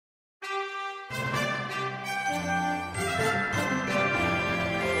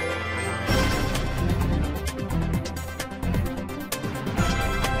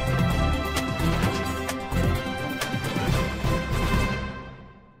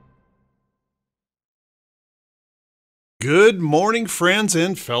Good morning, friends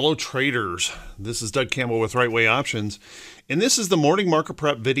and fellow traders. This is Doug Campbell with Right Way Options, and this is the morning market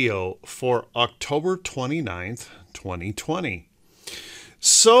prep video for October 29th, 2020.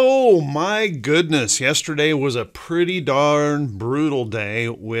 So, my goodness, yesterday was a pretty darn brutal day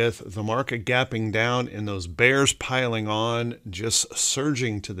with the market gapping down and those bears piling on, just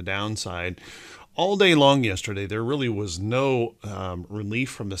surging to the downside. All day long yesterday, there really was no relief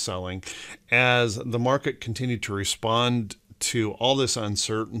from the selling as the market continued to respond to all this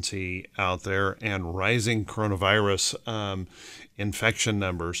uncertainty out there and rising coronavirus infection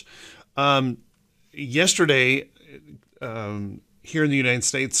numbers. Yesterday, here in the United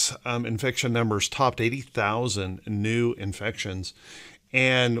States, infection numbers topped 80,000 new infections.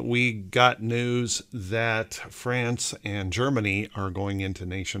 And we got news that France and Germany are going into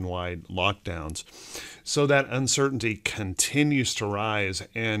nationwide lockdowns. So that uncertainty continues to rise,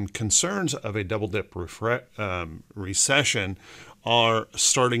 and concerns of a double dip recession are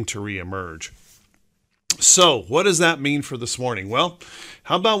starting to reemerge. So what does that mean for this morning? Well,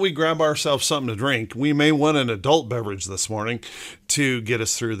 how about we grab ourselves something to drink? We may want an adult beverage this morning to get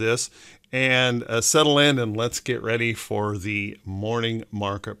us through this. And settle in, and let's get ready for the morning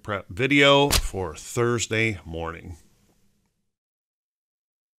market prep video for Thursday morning.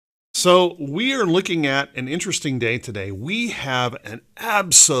 So we are looking at an interesting day today. We have an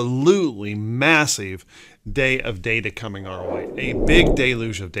absolutely massive day of data coming our way, a big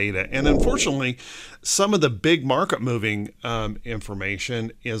deluge of data. And unfortunately, some of the big market moving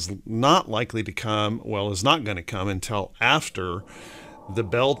information is not likely to come, is not going to come until after the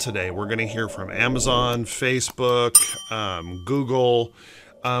bell today. We're going to hear from Amazon, Facebook, Google.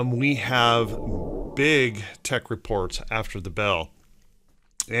 We have big tech reports after the bell.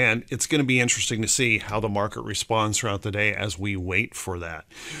 And it's going to be interesting to see how the market responds throughout the day as we wait for that.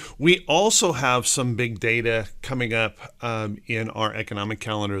 We also have some big data coming up in our economic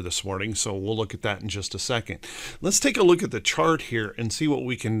calendar this morning, so we'll look at that in just a second. Let's take a look at the chart here and see what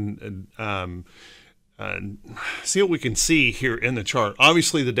we can see here in the chart.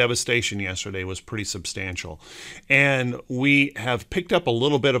 Obviously, the devastation yesterday was pretty substantial, and we have picked up a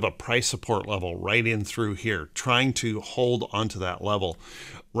little bit of a price support level right in through here, trying to hold onto that level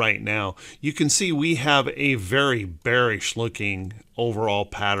right now. You can see we have a very bearish looking overall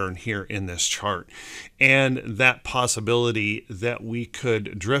pattern here in this chart, and that possibility that we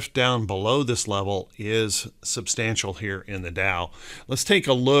could drift down below this level is substantial here in the Dow. Let's take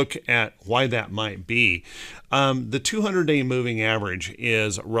a look at why that might be. The 200-day moving average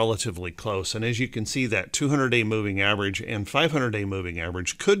is relatively close, and as you can see, that 200-day moving average and 500-day moving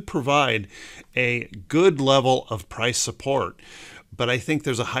average could provide a good level of price support. But I think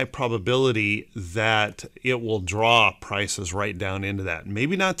there's a high probability that it will draw prices right down into that.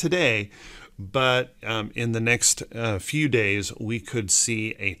 Maybe not today, but in the next few days, we could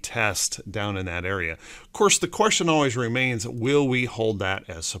see a test down in that area. Of course, the question always remains, will we hold that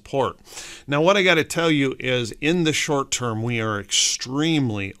as support? Now, what I got to tell you is in the short term, we are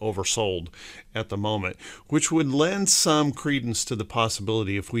extremely oversold at the moment, which would lend some credence to the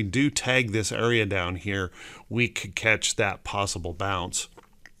possibility if we do tag this area down here, we could catch that possible bounce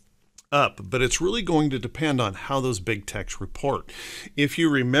up. But it's really going to depend on how those big techs report. If you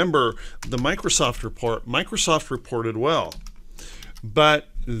remember the Microsoft report, Microsoft reported well, but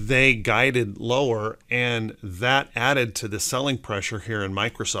they guided lower, and that added to the selling pressure here in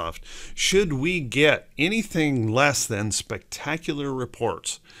Microsoft. Should we get anything less than spectacular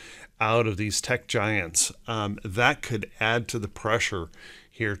reports out of these tech giants, that could add to the pressure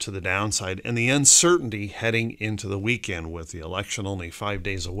here to the downside and the uncertainty heading into the weekend, with the election only 5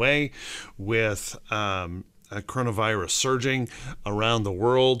 days away, with a coronavirus surging around the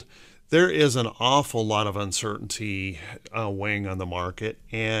world. There is an awful lot of uncertainty weighing on the market,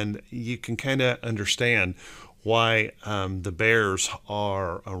 and you can kind of understand why the bears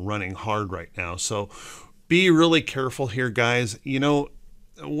are running hard right now. So be really careful here, guys. You know,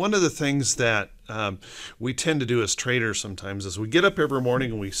 one of the things that we tend to do as traders sometimes is we get up every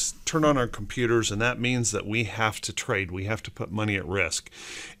morning and we turn on our computers, and that means that we have to trade. We have to put money at risk.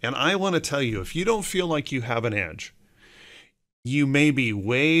 And I want to tell you, if you don't feel like you have an edge, you may be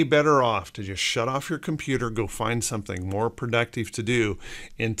way better off to just shut off your computer, go find something more productive to do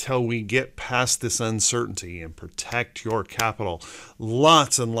until we get past this uncertainty and protect your capital.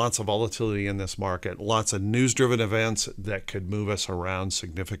 Lots and lots of volatility in this market, lots of news-driven events that could move us around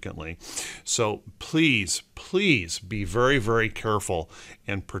significantly. So please, please be very, very careful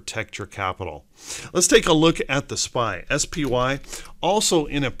and protect your capital. Let's take a look at the SPY, also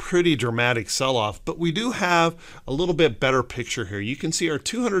in a pretty dramatic sell-off, but we do have a little bit better picture here. You can see our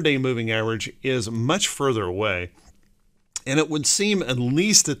 200-day moving average is much further away, And it would seem, at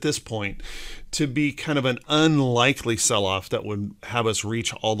least at this point, to be kind of an unlikely sell-off that would have us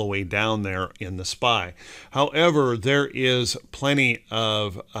reach all the way down there in the SPY. However, there is plenty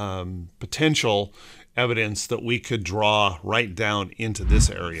of potential evidence that we could draw right down into this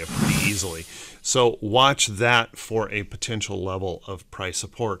area pretty easily. So watch that for a potential level of price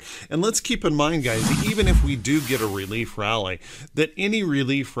support. And let's keep in mind, guys, even if we do get a relief rally, that any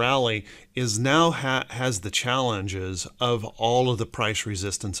relief rally is now has the challenges of all of the price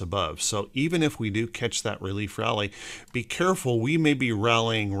resistance above. So even if we do catch that relief rally, be careful. We may be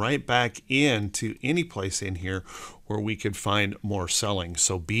rallying right back into any place in here where we could find more selling.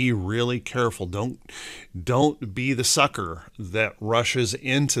 So be really careful. Don't be the sucker that rushes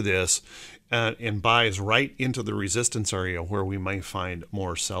into this and buys right into the resistance area where we might find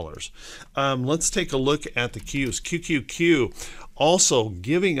more sellers. Let's take a look at the Qs. QQQ also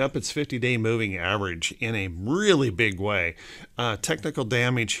giving up its 50-day moving average in a really big way. Technical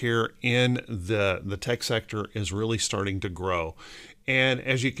damage here in the tech sector is really starting to grow. And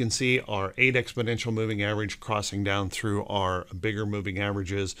as you can see, our 8 exponential moving average crossing down through our bigger moving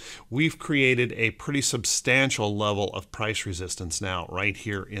averages, we've created a pretty substantial level of price resistance now right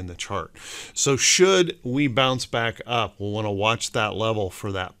here in the chart. So should we bounce back up, we'll want to watch that level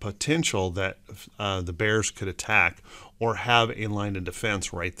for that potential that the bears could attack or have a line of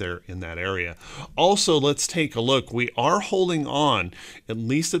defense right there in that area. Also, let's take a look. We are holding on, at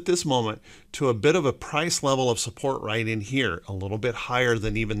least at this moment, to a bit of a price level of support right in here, a little bit higher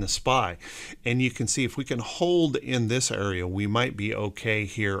than even the SPY. And you can see if we can hold in this area, we might be okay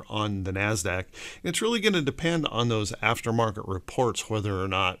here on the NASDAQ. It's really going to depend on those aftermarket reports whether or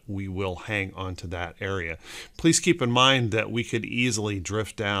not we will hang on to that area. Please keep in mind that we could easily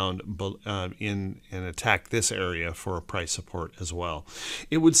drift down in and attack this area for a price support as well.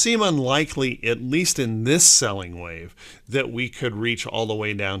 It would seem unlikely, at least in this selling wave, that we could reach all the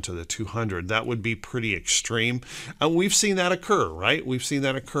way down to the 200. That would be pretty extreme. We've seen that occur, right? We've seen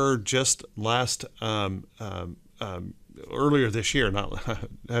that occur just last earlier this year. Not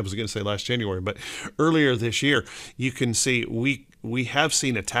I was going to say last January, but earlier this year. You can see we have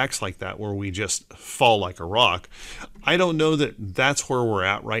seen attacks like that where we just fall like a rock. I don't know that that's where we're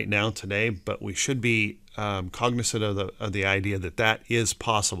at right now today, but we should be cognizant of the idea that that is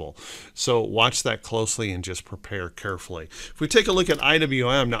possible. So watch that closely and just prepare carefully. If we take a look at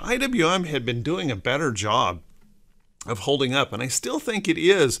IWM, now IWM had been doing a better job of holding up, and I still think it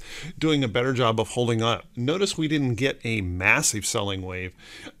is doing a better job of holding up. Notice we didn't get a massive selling wave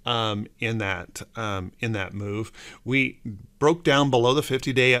in that move. We broke down below the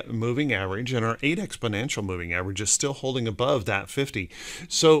 50-day moving average, and our 8 exponential moving average is still holding above that 50.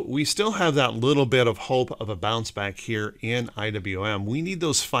 So we still have that little bit of hope of a bounce back here in IWM. We need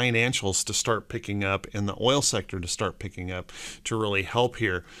those financials to start picking up and the oil sector to start picking up to really help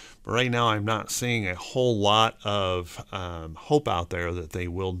here. But right now, I'm not seeing a whole lot of hope out there that they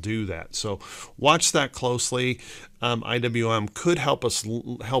will do that. So watch that closely. IWM could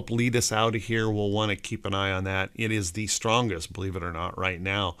help lead us out of here. We'll want to keep an eye on that. It is the strongest, believe it or not, right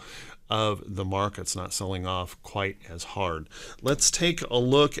now of the markets, not selling off quite as hard. Let's take a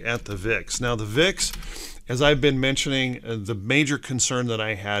look at the VIX. Now the VIX, as I've been mentioning, the major concern that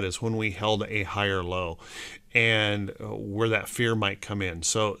I had is when we held a higher low and where that fear might come in.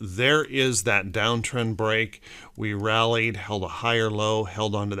 So there is that downtrend break. We rallied, held a higher low,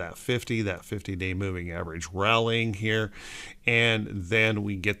 held onto that 50-day moving average, rallying here, and then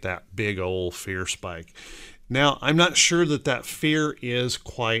we get that big old fear spike. Now, I'm not sure that that fear is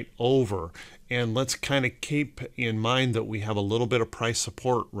quite over. And let's kind of keep in mind that we have a little bit of price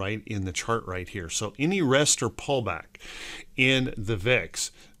support right in the chart right here. So any rest or pullback in the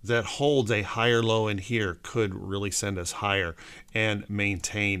VIX that holds a higher low in here could really send us higher and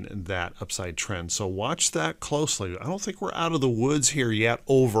maintain that upside trend. So watch that closely. I don't think we're out of the woods here yet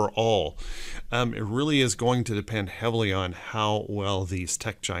overall. It really is going to depend heavily on how well these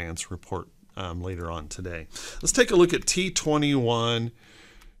tech giants report later on today. Let's take a look at T21.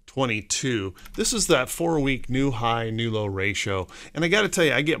 22. This is that 4-week new high, new low ratio. And I got to tell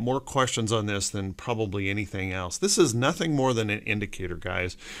you, I get more questions on this than probably anything else. This is nothing more than an indicator,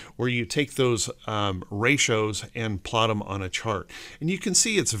 guys, where you take those ratios and plot them on a chart. And you can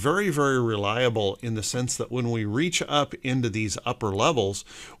see it's very, very reliable in the sense that when we reach up into these upper levels,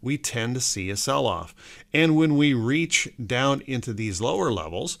 we tend to see a sell-off. And when we reach down into these lower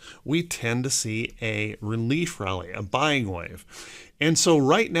levels, we tend to see a relief rally, a buying wave. And so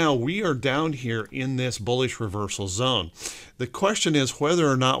right now we are down here in this bullish reversal zone. The question is whether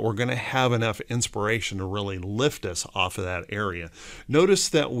or not we're going to have enough inspiration to really lift us off of that area. Notice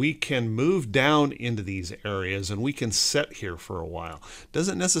that we can move down into these areas and we can sit here for a while.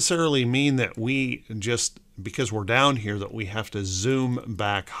 Doesn't necessarily mean that we just, because we're down here, that we have to zoom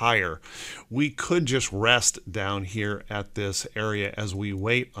back higher. We could just rest down here at this area as we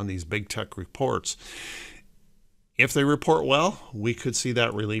wait on these big tech reports. If they report well, we could see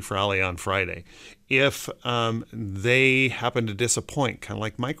that relief rally on Friday. If they happen to disappoint, kind of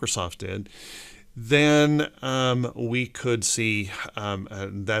like Microsoft did, then we could see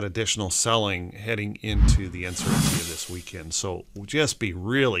that additional selling heading into the uncertainty of this weekend. So just be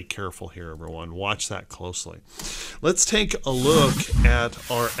really careful here, everyone. Watch that closely. Let's take a look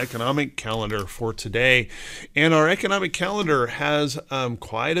at our economic calendar for today. And our economic calendar has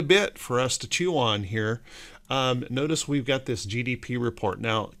quite a bit for us to chew on here. Notice we've got this GDP report.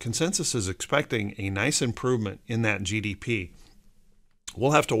 Now, consensus is expecting a nice improvement in that GDP.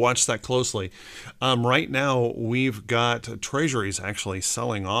 We'll have to watch that closely. Right now, we've got treasuries actually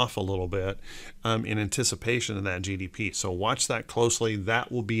selling off a little bit in anticipation of that GDP. So watch that closely. That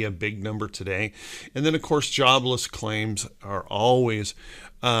will be a big number today. And then, of course, jobless claims are always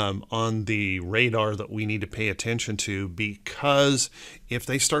on the radar that we need to pay attention to, because if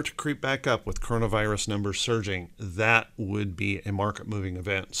they start to creep back up with coronavirus numbers surging, that would be a market moving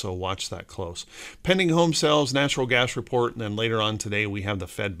event. So watch that close. Pending home sales, natural gas report, and then later on today we have the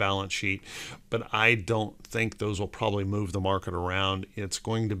Fed balance sheet, but I don't think those will probably move the market around. It's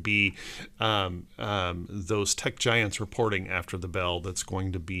going to be those tech giants reporting after the bell that's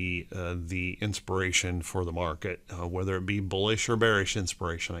going to be the inspiration for the market, whether it be bullish or bearish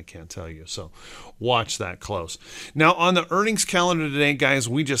inspiration, I can't tell you. So watch that close. Now on the earnings calendar today, guys,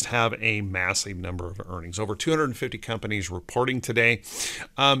 we just have a massive number of earnings. Over 250 companies reporting today.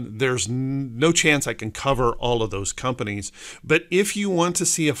 There's no chance I can cover all of those companies, but if you want to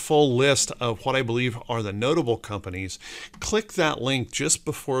see a full list of what I believe are the notable companies, click that link just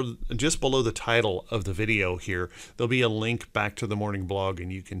below the title of the video here. There'll be a link back to the morning blog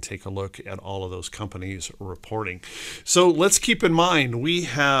and you can take a look at all of those companies reporting. So let's keep in mind we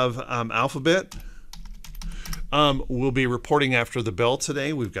have Alphabet will be reporting after the bell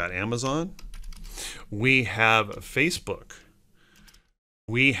today. We've got Amazon, we have Facebook,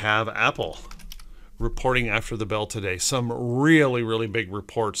 we have Apple reporting after the bell today. Some really, really big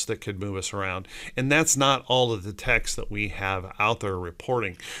reports that could move us around. And that's not all of the techs that we have out there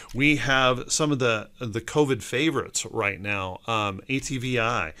reporting. We have some of the COVID favorites right now.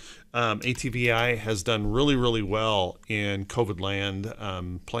 ATVI. ATVI has done really, really well in COVID land,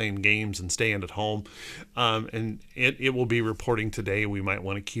 playing games and staying at home. And it will be reporting today. We might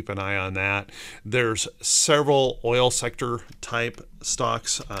want to keep an eye on that. There's several oil sector type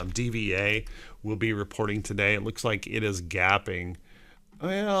stocks. DVA will be reporting today. It looks like it is gapping.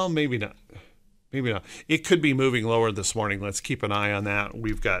 Well, maybe not. Maybe not. It could be moving lower this morning. Let's keep an eye on that.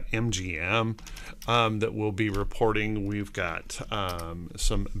 We've got MGM that will be reporting. We've got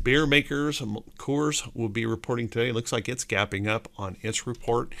some beer makers. Coors will be reporting today. It looks like it's gapping up on its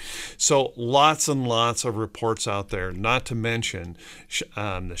report. So lots and lots of reports out there, not to mention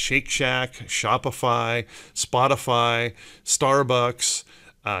the Shake Shack, Shopify, Spotify, Starbucks,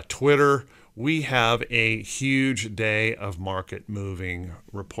 Twitter. We have a huge day of market moving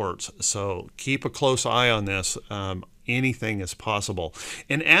reports. So keep a close eye on this. Anything is possible.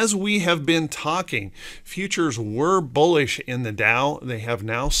 And as we have been talking, futures were bullish in the Dow. They have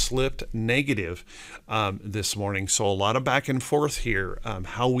now slipped negative this morning. So a lot of back and forth here.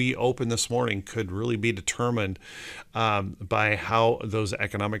 How we open this morning could really be determined by how those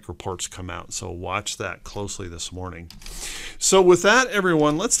economic reports come out. So watch that closely this morning. So with that,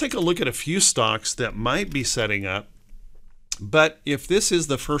 everyone, let's take a look at a few stocks that might be setting up. But if this is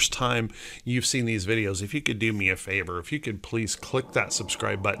the first time you've seen these videos, if you could do me a favor, if you could please click that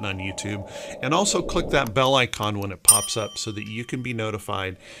subscribe button on YouTube and also click that bell icon when it pops up so that you can be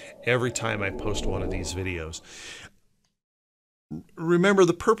notified every time I post one of these videos. Remember,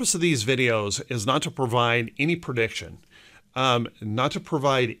 the purpose of these videos is not to provide any prediction, not to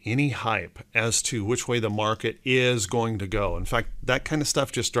provide any hype as to which way the market is going to go. In fact, that kind of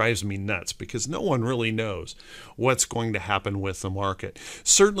stuff just drives me nuts because no one really knows what's going to happen with the market.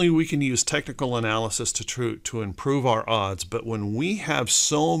 Certainly, we can use technical analysis to improve our odds, but when we have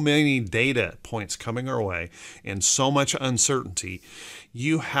so many data points coming our way and so much uncertainty,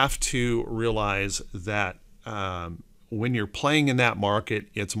 you have to realize that when you're playing in that market,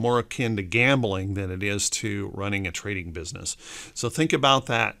 it's more akin to gambling than it is to running a trading business. So think about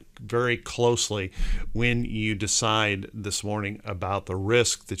that very closely when you decide this morning about the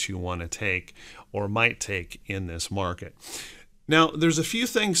risk that you want to take or might take in this market. Now, there's a few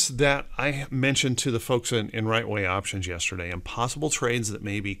things that I mentioned to the folks in Right Way Options yesterday and possible trades that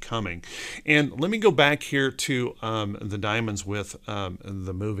may be coming. And let me go back here to the diamonds with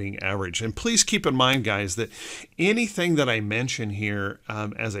the moving average. And please keep in mind, guys, that anything that I mention here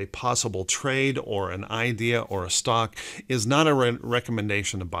as a possible trade or an idea or a stock is not a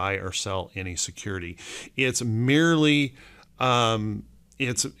recommendation to buy or sell any security. It's merely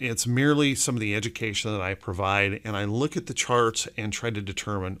it's merely some of the education that I provide, and I look at the charts and try to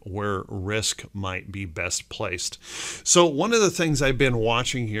determine where risk might be best placed. So one of the things I've been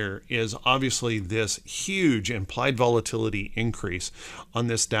watching here is obviously this huge implied volatility increase on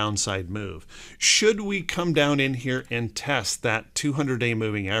this downside move. Should we come down in here and test that 200-day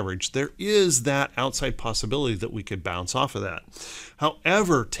moving average, there is that outside possibility that we could bounce off of that.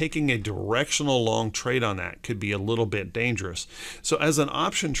 However, taking a directional long trade on that could be a little bit dangerous. So as an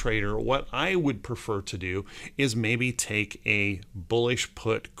option trader, what I would prefer to do is maybe take a bullish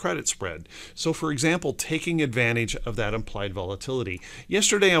put credit spread. So for example, taking advantage of that implied volatility.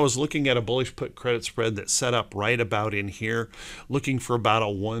 Yesterday I was looking at a bullish put credit spread that set up right about in here, looking for about a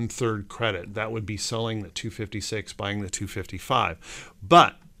 1/3 credit. That would be selling the 256, buying the 255.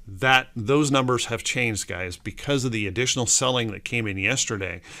 But those numbers have changed, guys, because of the additional selling that came in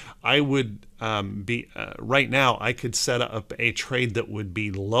yesterday. I would right now I could set up a trade that would be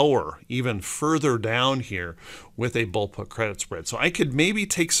lower, even further down here, with a bull put credit spread. So I could maybe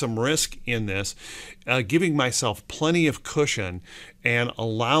take some risk in this, giving myself plenty of cushion and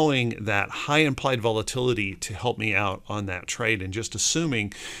allowing that high implied volatility to help me out on that trade, and just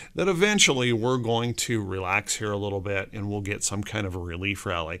assuming that eventually we're going to relax here a little bit and we'll get some kind of a relief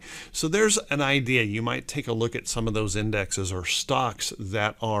rally. So there's an idea. You might take a look at some of those indexes or stocks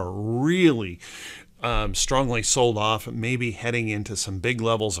that are really strongly sold off, maybe heading into some big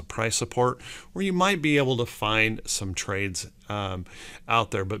levels of price support, where you might be able to find some trades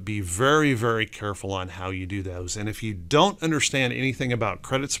out there. But be very, very careful on how you do those. And if you don't understand anything about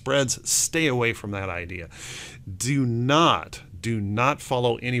credit spreads, stay away from that idea. Do not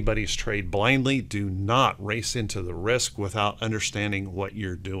follow anybody's trade blindly. Do not race into the risk without understanding what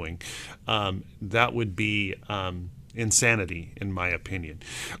you're doing. That would be insanity, in my opinion.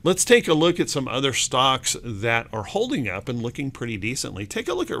 Let's take a look at some other stocks that are holding up and looking pretty decently. Take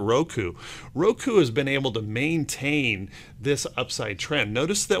a look at Roku. Roku has been able to maintain this upside trend.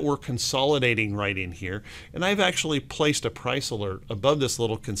 Notice that we're consolidating right in here, and I've actually placed a price alert above this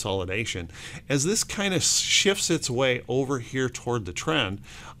little consolidation. As this kind of shifts its way over here toward the trend,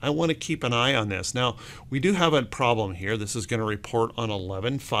 I want to keep an eye on this. Now, we do have a problem here. This is going to report on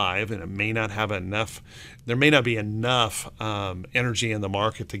 11.5, and it may not have enough, there may not be enough energy in the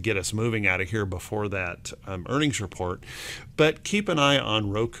market to get us moving out of here before that earnings report. But keep an eye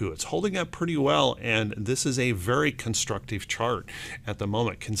on Roku. It's holding up pretty well, and this is a very constructive chart at the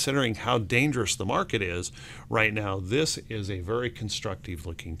moment. Considering how dangerous the market is right now, this is a very constructive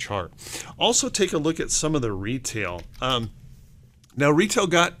looking chart. Also, take a look at some of the retail. Now, retail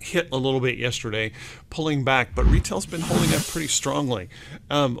got hit a little bit yesterday, pulling back, but retail's been holding up pretty strongly.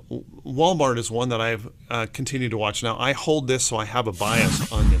 Walmart is one that I've continued to watch. Now, I hold this, so I have a bias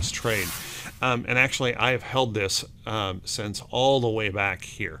on this trade. And actually, I have held this since all the way back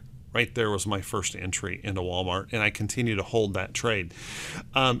here. Right there was my first entry into Walmart, and I continue to hold that trade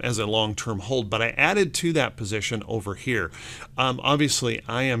as a long-term hold. But I added to that position over here. Obviously,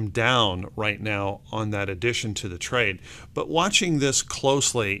 I am down right now on that addition to the trade. But watching this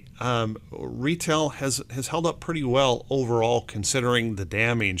closely, retail has held up pretty well overall, considering the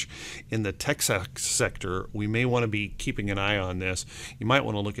damage in the tech sector. We may want to be keeping an eye on this. You might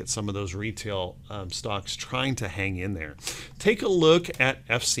want to look at some of those retail stocks trying to hang in there. Take a look at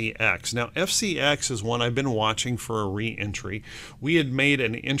FCX. Now, FCX is one I've been watching for a re-entry. We had made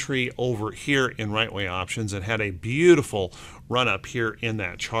an entry over here in Right Way Options and had a beautiful run up here in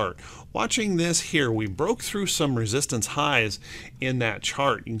that chart. Watching this here, we broke through some resistance highs in that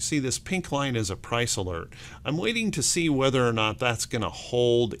chart. You can see this pink line is a price alert. I'm waiting to see whether or not that's going to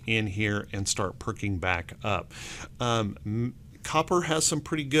hold in here and start perking back up. Copper has some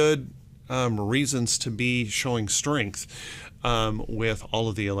pretty good reasons to be showing strength. with all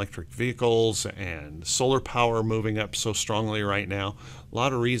of the electric vehicles and solar power moving up so strongly right now. A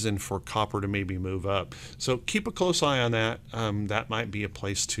lot of reason for copper to maybe move up. So keep a close eye on that. That might be a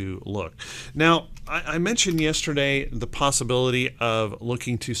place to look. Now, I mentioned yesterday the possibility of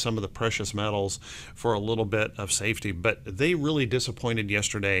looking to some of the precious metals for a little bit of safety, but they really disappointed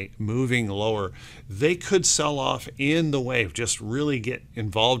yesterday, moving lower. They could sell off in the wave, just really get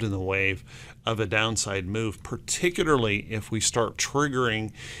involved in the wave of a downside move, particularly if we start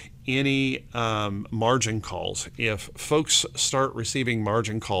triggering any margin calls. If folks start receiving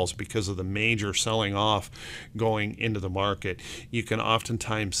margin calls because of the major selling off going into the market, you can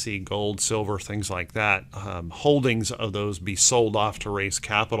oftentimes see gold, silver, things like that, holdings of those be sold off to raise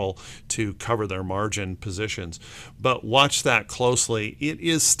capital to cover their margin positions. But watch that closely. It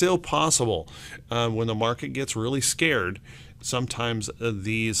is still possible when the market gets really scared. Sometimes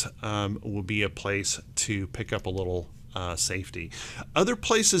these will be a place to pick up a little safety. Other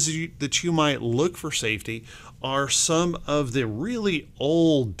places that you might look for safety are some of the really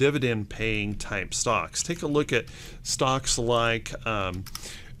old dividend paying type stocks. Take a look at stocks like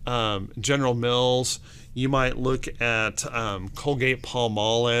General Mills. You might look at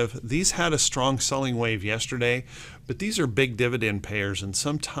Colgate-Palmolive. These had a strong selling wave yesterday, but these are big dividend payers, and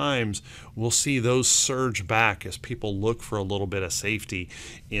sometimes we'll see those surge back as people look for a little bit of safety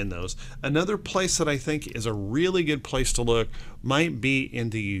in those. Another place that I think is a really good place to look might be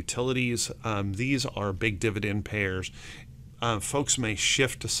in the utilities. These are big dividend payers. Folks may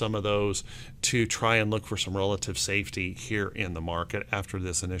shift to some of those to try and look for some relative safety here in the market after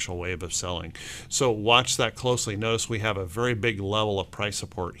this initial wave of selling. So watch that closely. Notice we have a very big level of price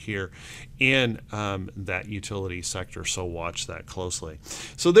support here in that utility sector, so watch that closely.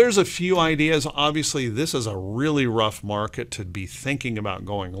 So there's a few ideas. Obviously, this is a really rough market to be thinking about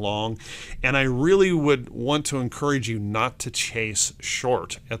going long, and I really would want to encourage you not to chase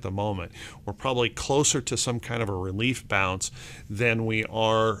short at the moment. We're probably closer to some kind of a relief bounce than we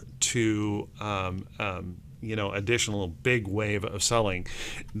are to additional big wave of selling.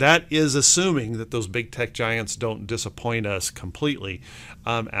 That is assuming that those big tech giants don't disappoint us completely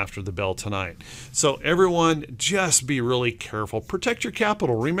after the bell tonight. So everyone, just be really careful. Protect your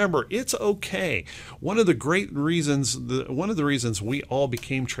capital. Remember, it's okay. One of the reasons we all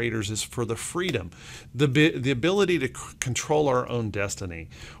became traders is for the freedom, the ability to control our own destiny.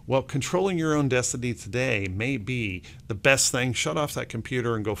 Well, controlling your own destiny today may be the best thing. Shut off that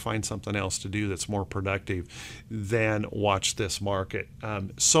computer and go find something else to do that's more productive than watch this market.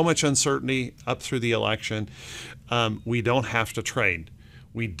 So much uncertainty up through the election. We don't have to trade.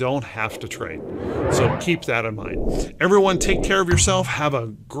 We don't have to trade. So keep that in mind. Everyone, take care of yourself. Have a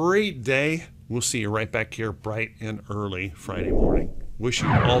great day. We'll see you right back here bright and early Friday morning. Wish you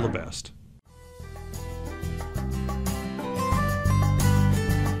all the best.